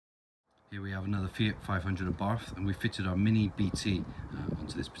Here we have another Fiat 500 Abarth, and we fitted our mini BT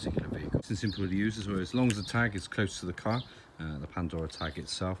onto this particular vehicle. It's simple to use as well. As long as the tag is close to the car, the Pandora tag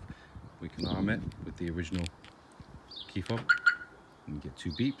itself, we can arm it with the original key fob and you get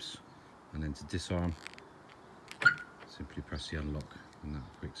 2 beeps, and then to disarm, simply press the unlock and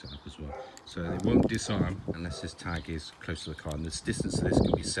that picks it up as well. So it won't disarm unless this tag is close to the car, and this distance to this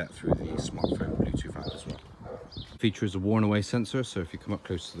can be set through the smartphone Bluetooth app as well. The feature is a worn away sensor, so if you come up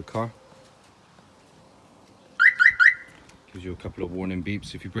close to the car, gives you a couple of warning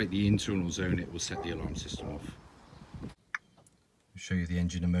beeps. If you break the internal zone, it will set the alarm system off. I'll show you the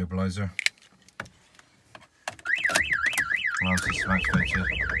engine immobiliser. Alarm system activated,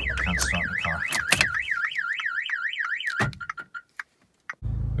 can't start the car.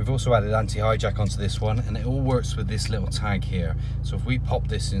 We've also added anti-hijack onto this one, and it all works with this little tag here. So if we pop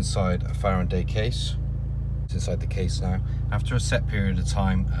this inside a Faraday case, it's inside the case now, after a set period of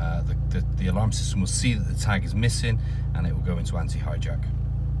time, the alarm system will see that the tag is missing and it will go into anti-hijack.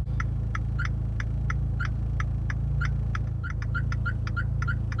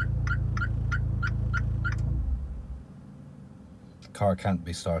 The car can't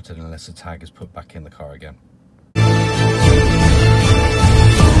be started unless the tag is put back in the car again.